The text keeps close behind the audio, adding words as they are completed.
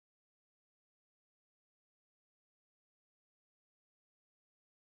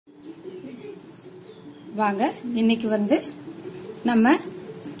வாங்க இன்னைக்கு வந்து நம்ம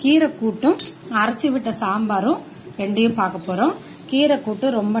கீரை கூட்டும் அரைச்சி விட்ட சாம்பாரும் ரெண்டையும் பார்க்க போறோம். கீரை கூட்டு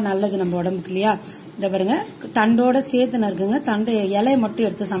ரொம்ப நல்லது நம்ம உடம்புக்கு இல்லையா. இந்த பாருங்க தண்டோட சேர்த்து நறுக்குங்க. தண்டு இலையை மட்டும்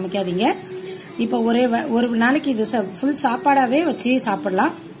எடுத்து சமைக்காதீங்க. இப்ப ஒரு நாளைக்கு இது ஃபுல் சாப்பாடாவே வச்சு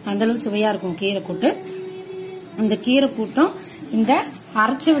சாப்பிடலாம். அந்த அளவு சுவையா இருக்கும் கீரை கூட்டு. இந்த கீரை கூட்டும் இந்த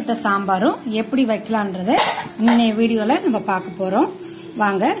அரைச்சி விட்ட சாம்பாரும் எப்படி வைக்கலான்றத இன்னைய வீடியோல நம்ம பார்க்க போறோம்.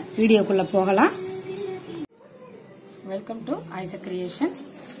 வாங்க வீடியோக்குள்ள போகலாம். வெல்கம் டு ஐசா கிரியேஷன்ஸ்.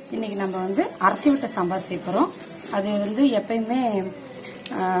 இன்னைக்கு நம்ம வந்து அரைச்சி விட்ட சாம்பார் சேர்க்கிறோம். அது வந்து எப்பயுமே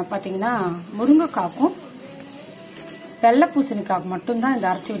பாத்தீங்கன்னா முருங்கைக்காக்கும் வெள்ளை பூசணிக்காக்கும் மட்டும்தான் இந்த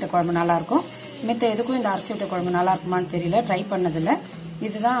அரைச்சி விட்ட குழம்பு நல்லா இருக்கும். மித்த எதுக்கும் இந்த அரைச்சி விட்ட குழம்பு நல்லா இருக்குமான்னு தெரியல, ட்ரை பண்ணதில்ல.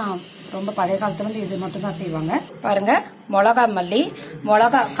 இதுதான் ரொம்ப பழைய காலத்துல இருந்து இது மட்டும் தான் செய்வாங்க. பாருங்க மிளகா மல்லி,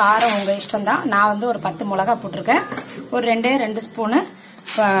 மிளகா காரம் உங்க இஷ்டம் தான். நான் வந்து ஒரு 10 மிளகா போட்டிருக்கேன். ஒரு 2 ஸ்பூனு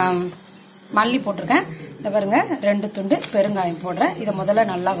மல்லி போட்டிருக்கேன். இந்த பாருங்க 2 துண்டு பெருங்காயம் போடுறேன். இதை முதல்ல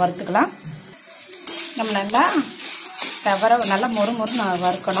நல்லா வறுத்துக்கலாம். நம்ம நல்லா நல்லா மொறுன்னு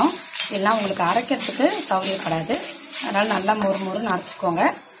வறுக்கணும். இல்லைன்னா உங்களுக்கு அரைக்கிறதுக்கு சௌகரியப்படாது. அதனால நல்லா மொறுன்னு அரைச்சிக்கோங்க,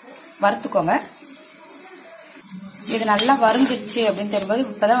 வறுத்துக்கோங்க. இது நல்லா வறுந்துருச்சு அப்படின்னு தெரியும்போது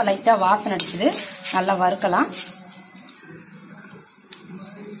இப்பதான் லைட்டா வாசனை அடிச்சுது. நல்லா வறுக்கலாம்.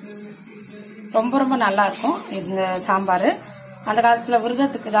 ரொம்ப ரொம்ப நல்லா இருக்கும் இந்த சாம்பார். அந்த காலத்துல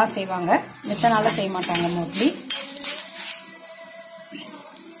விரதத்துக்கு தான் செய்வாங்க, மித்த நாள செய்ய மாட்டாங்க மோஸ்ட்லி.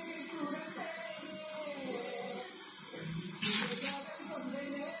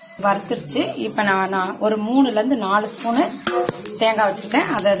 வறுத்துருச்சு. இப்ப நான் ஒரு 3ல இருந்து 4 ஸ்பூனு தேங்காய்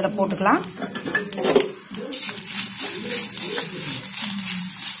வச்சுருக்கேன். அதை இதுல போட்டுக்கலாம்.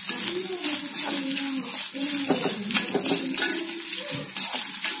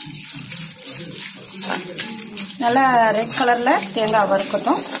 நல்லா ரெட் கலர்ல தேங்காய்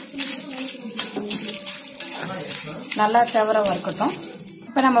வறுக்கட்டும், நல்லா செவர வறுக்கட்டும்.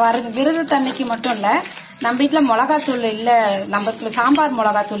 இப்ப நம்ம விரத தண்ணிக்கு மட்டும் இல்ல, நம்ம வீட்டுல மிளகாத்தூள் இல்ல, நம்ம சாம்பார்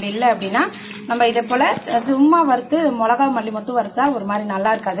மிளகாத்தூள் இல்ல அப்படின்னா நம்ம இதை போல சும்மா வறுத்து மிளகா மல்லி மட்டும் வறுத்தா ஒரு மாதிரி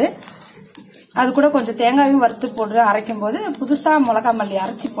நல்லா இருக்காது. அது கூட கொஞ்சம் தேங்காயும் வறுத்து போட்டு அரைக்கும் போது புதுசா மிளகா மல்லி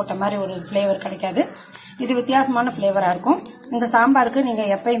அரைச்சி போட்ட மாதிரி ஒரு பிளேவர் கிடைக்காது. இது வித்தியாசமான பிளேவரா இருக்கும். இந்த சாம்பாருக்கு நீங்க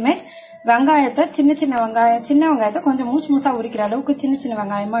எப்பயுமே வெங்காயத்தை சின்ன வெங்காயத்தை கொஞ்சம் மூசா உரிக்கிற அளவுக்கு சின்ன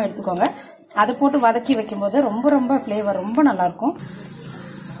வெங்காயமா எடுத்துக்கோங்க. அதை போட்டு வதக்கி வைக்கும் போது ரொம்ப ரொம்ப பிளேவர் ரொம்ப நல்லா இருக்கும்.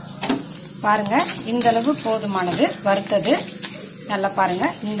 பாருங்க இந்த அளவு போதுமானது வறுத்தது. நல்லா பாருங்க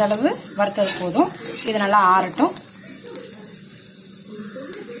இந்த அளவு வறுத்தது போதும். இது நல்லா ஆறட்டும்.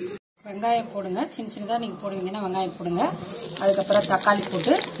 வெங்காயம் போடுங்க, சின்னதா நீங்க போடுவீங்கன்னா வெங்காயம் போடுங்க. அதுக்கப்புறம் தக்காளி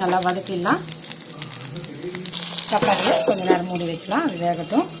போட்டு நல்லா வதக்கிடலாம். தக்காளியை கொஞ்ச நேரம் மூடி வைக்கலாம், அது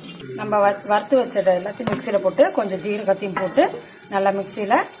வேகட்டும். நம்ம வறுத்து வச்சது எல்லாத்தையும் மிக்சியில போட்டு கொஞ்சம் ஜீரகத்தையும் போட்டு நல்லா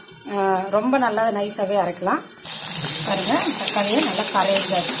மிக்சியில ரொம்ப நல்லா நைஸாவே அரைக்கலாம். பாருங்க தக்காளியை நல்லா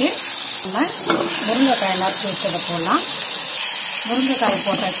கரையில வச்சு நம்ம முருங்கைக்காய் நறுக்கி வச்சதை போடலாம். முருங்கைக்காய்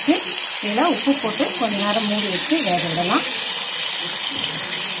போட்டாச்சு. இதில் உப்பு போட்டு கொஞ்ச நேரம் மூடி வச்சு வேக விடலாம்.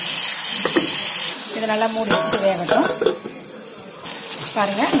 இது நல்லா மூடி வச்சு வேகட்டும்.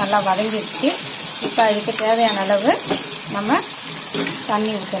 பாருங்க நல்லா வதங்கிடுச்சு. இப்போ இதுக்கு தேவையான அளவு நம்ம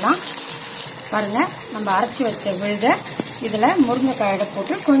தண்ணி ஊற்றலாம். பாருங்க நம்ம அரைச்சி வச்ச விழுத இதுல முருங்கைக்காயோட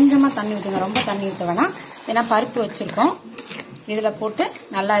போட்டு கொஞ்சமா தண்ணி ஊற்றுங்க. ரொம்ப தண்ணி ஊற்ற வேணாம், ஏன்னா பருப்பு வச்சிருக்கோம். இதுல போட்டு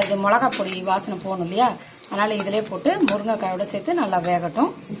நல்லா இது மிளகா பொடி வாசனை போகணும் இல்லையா, அதனால இதுலயே போட்டு முருங்கைக்காயோட சேர்த்து நல்லா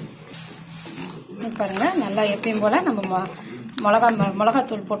வேகட்டும். பாருங்க நல்லா எப்பயும் போல நம்ம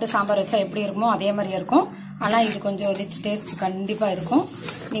மிளகாத்தூள் போட்டு சாம்பார் வச்சா எப்படி இருக்குமோ அதே மாதிரியே இருக்கும். ஆனா இது கொஞ்சம் ரிச் டேஸ்ட் கண்டிப்பா இருக்கும்.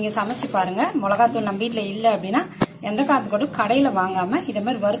 நீங்க சமைச்சு பாருங்க. மிளகாத்தூள் நம்ம வீட்டுல இல்ல அப்படின்னா எந்த காலத்து கூட கடையில வாங்காம இதே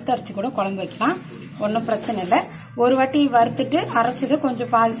மாதிரி வறுத்தரைச்சு கூட குழம்பு வைக்கலாம், ஒன்னும் பிரச்சனை இல்லை. ஒரு வாட்டி வறுத்துட்டு அரைச்சது கொஞ்சம்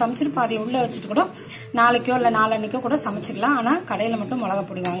பாதி சமைச்சிட்டு பாதி உள்ள வச்சுட்டு கூட நாளைக்கோ இல்ல நாளன்னைக்கோ கூட சமைச்சுக்கலாம். ஆனா கடையில மட்டும் மிளகா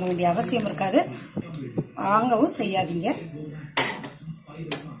பொடி வாங்க வேண்டிய அவசியம் இருக்காது, வாங்கவும் செய்யாதீங்க.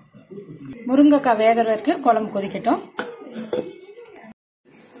 முருங்கைக்காய் வேகிற வரைக்கும் குழம்பு கொதிக்கட்டும்.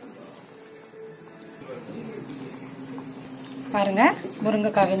 பாருங்க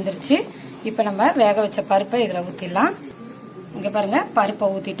முருங்கைக்காய் வெந்துருச்சு. இப்ப நம்ம வேக வச்ச பருப்பை இதுல ஊத்திடலாம். இங்க பாருங்க பருப்பை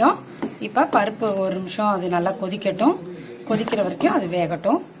ஊத்திட்டோம். இப்ப பருப்பு ஒரு நிமிஷம் அது நல்லா கொதிக்கட்டும். கொதிக்கிற வரைக்கும் அது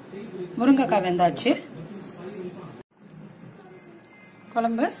வேகட்டும். முருங்கைக்காய் வெந்தாச்சு.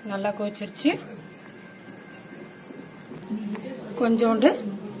 குழம்பு நல்லா கொதிச்சிருச்சு. கொஞ்சோண்டு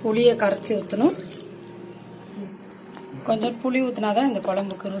புளியை கரைச்சி ஊற்றணும். கொஞ்சம் புளி ஊற்றினாதான் இந்த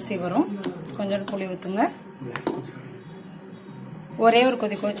குழம்புக்கு ருசி வரும். கொஞ்சோண்டு புளி ஊற்றுங்க. ஒரே ஒரு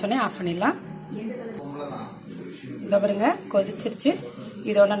கொதி கொதிச்சோடனே ஆஃப் பண்ணிடலாம். இந்த பாருங்க கொதிச்சிருச்சு.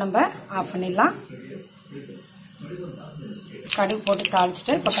 இதோட நம்ம ஆஃப் பண்ணிடலாம். கடுகு போட்டு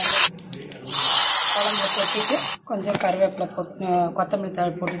தாளிச்சுட்டு இப்ப கொட்டிட்டு கொஞ்சம் கருவேப்பிலை போட்டு கொத்தமல்லி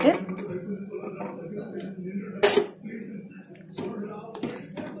தழை போட்டுட்டு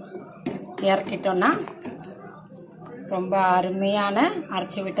இறக்கிட்டோம்னா ரொம்ப அருமையான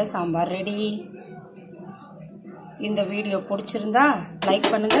அரைச்சி விட்ட சாம்பார் ரெடி. இந்த வீடியோ பிடிச்சிருந்தா லைக்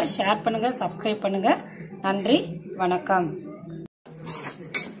பண்ணுங்க, ஷேர் பண்ணுங்க, சப்ஸ்கிரைப் பண்ணுங்க. நன்றி, வணக்கம்.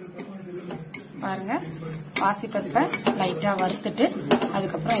 பாருங்க, பாசிப்பருப்பை லைட்டா வறுத்துட்டு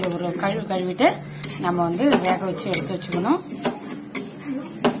அதுக்கப்புறம் இது ஒரு கழுவிட்டு நம்ம வந்து வேக வச்சு எடுத்து வச்சுக்கணும்.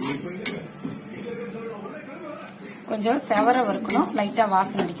 கொஞ்சம் செவர வறுக்கணும், லைட்டா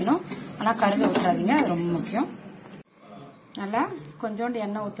வாசனை அடிக்கணும். ஆனா கருவை ஊற்றாதீங்க, அது ரொம்ப முக்கியம். நல்லா கொஞ்சோண்டு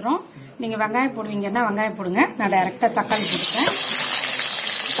எண்ணெய் ஊத்துறோம். நீங்க வெங்காயம் போடுவீங்கன்னா வெங்காயம் போடுங்க. நான் டைரக்டா தக்காளி போட்டுட்டேன்.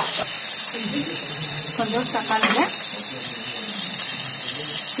 கொஞ்சம் தக்காளியில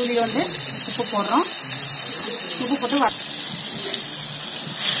துளியோண்டு உப்பு போடுறோம். உப்பு போட்டு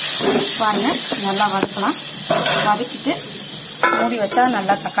பாருங்க, நல்லா வதக்கலாம். வதக்கிட்டு மூடி வச்சா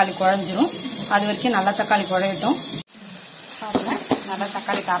நல்லா தக்காளி குழஞ்சிரும். அது வரைக்கும் நல்லா தக்காளி குழையட்டும். பாருங்க, நல்லா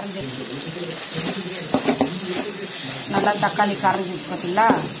தக்காளி கரைஞ்சிருக்கு. நல்லா தக்காளி கரைஞ்சிச்சு பார்த்தீங்களா?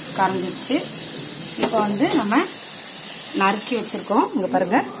 கரைஞ்சிச்சு. இப்போ வந்து நம்ம நறுக்கி வச்சிருக்கோம். இங்க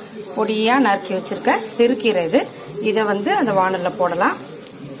பாருங்க, பொடியா நறுக்கி வச்சிருக்க சிறுகீரை இது. இதை வந்து அந்த வாணல்ல போடலாம்.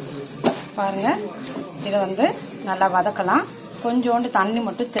 பாருங்க, இதை வந்து நல்லா வதக்கலாம். கொஞ்சோண்டு தண்ணி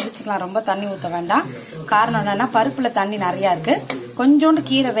மட்டும் தெளிச்சுக்கலாம், ரொம்ப தண்ணி ஊற்ற வேண்டாம். காரணம் என்னன்னா பருப்புல தண்ணி நிறைய இருக்கு. கொஞ்சோண்டு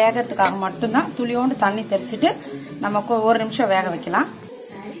கீரை வேகிறதுக்காக மட்டும்தான் துளியோண்டு தண்ணி தெளிச்சுட்டு நம்ம ஒரு நிமிஷம் வேக வைக்கலாம்.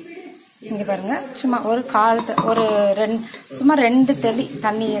 இங்க பாருங்க, சும்மா சும்மா 2 தெளி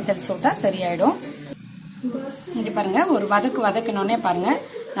தண்ணியை தெளிச்சு விட்டா சரியாயிடும். இங்க பாருங்க, ஒரு வதக்கணுன்னே பாருங்க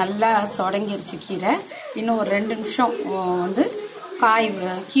நல்லா சொடங்கிருச்சு கீரை. இன்னும் ஒரு 2 நிமிஷம் வந்து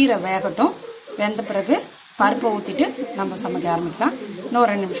கீரை வேகட்டும். வெந்த பிறகு பருப்பை ஊத்திட்டு நம்ம சமைக்க ஆரம்பிக்கலாம். இன்னும்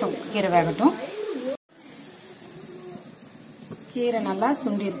 2 நிமிஷம் கீரை வேகட்டும். கீரை நல்லா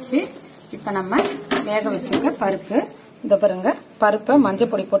சுண்டிருச்சு. இப்ப நம்ம வேக வச்சிருக்க பருப்பு, இந்த பாருங்க, பருப்பை மஞ்சள்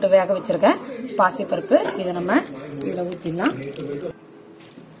பொடி போட்டு வேக வச்சிருக்கேன் பாசி பருப்பு. இதை நம்ம இதுல ஊத்திடலாம்.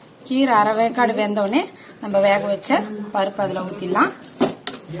 கீரை அரை வேக்காடு வெந்தோடனே நம்ம வேக வச்ச பருப்பு அதுல ஊத்திடலாம்.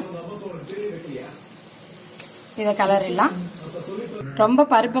 இதை கிளறிடலாம். ரொம்ப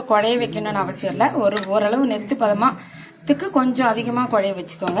பருப்பை குழைய வைக்கணும்னு அவசியம் இல்லை. ஓரளவு நெத்து பதமாத்துக்கு கொஞ்சம் அதிகமா குழைய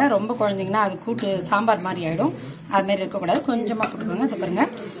வச்சுக்கோங்க. ரொம்ப குழந்தைங்கன்னா அது கூட்டு சாம்பார் மாதிரி ஆயிடும். அது மாதிரி இருக்கக்கூடாது, கொஞ்சமா போட்டுக்கோங்க. இது பாருங்க,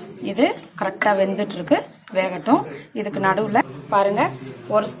 இது கரெக்டா வெந்துட்டு இருக்கு, வேகட்டும். இதுக்கு நடுவுல பாருங்க,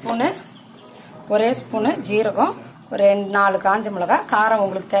 ஒரே ஸ்பூனு ஜீரகம், ஒரு 4 காஞ்ச மிளகாய், காரம்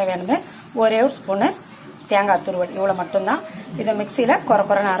உங்களுக்கு தேவையானது, ஒரே ஒரு ஸ்பூனு தேங்காய் துருவல், இவ்வளவு மட்டும்தான். இதை மிக்சியில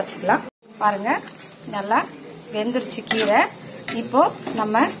குறைன்னு அரைச்சிக்கலாம். பாருங்க, நல்லா வெந்துருச்சு கீரை. இப்போ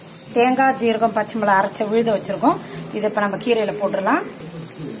நம்ம தேங்காய், ஜீரகம், பச்சை மிளகாய் அரைச்ச விழுத வச்சிருக்கோம். இதை இப்ப நம்ம கீரையில போட்டுடலாம்.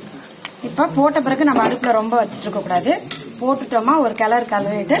 இப்ப போட்ட பிறகு நம்ம அடுப்புல ரொம்ப வச்சிட்டு இருக்க கூடாது. போட்டுட்டோமா ஒரு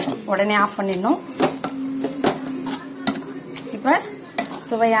கிளறிட்டு உடனே ஆஃப் பண்ணிடணும். இப்ப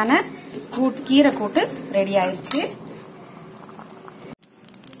சுவையான கீரை கூட்டு ரெடி ஆயிருச்சு.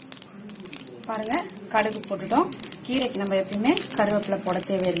 பாருங்க, கடுகு போட்டுட்டோம். கீரைக்கு நம்ம எப்பயுமே கருவேப்பிலை போட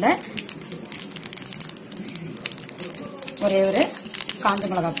தேவையில்லை. ஒரே ஒரு காஞ்ச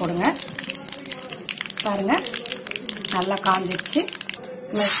மிளகாய் போடுங்க. பாருங்க, நல்லா காஞ்சிருச்சு.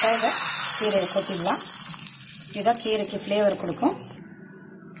 கீரையை கொட்டிடலாம். இதுதான் கீரைக்கு ஃபிளேவர் கொடுக்கும்.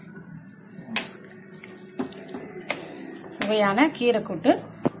 சுவையான கீரை கூட்டு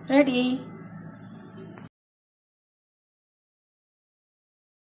ரெடி.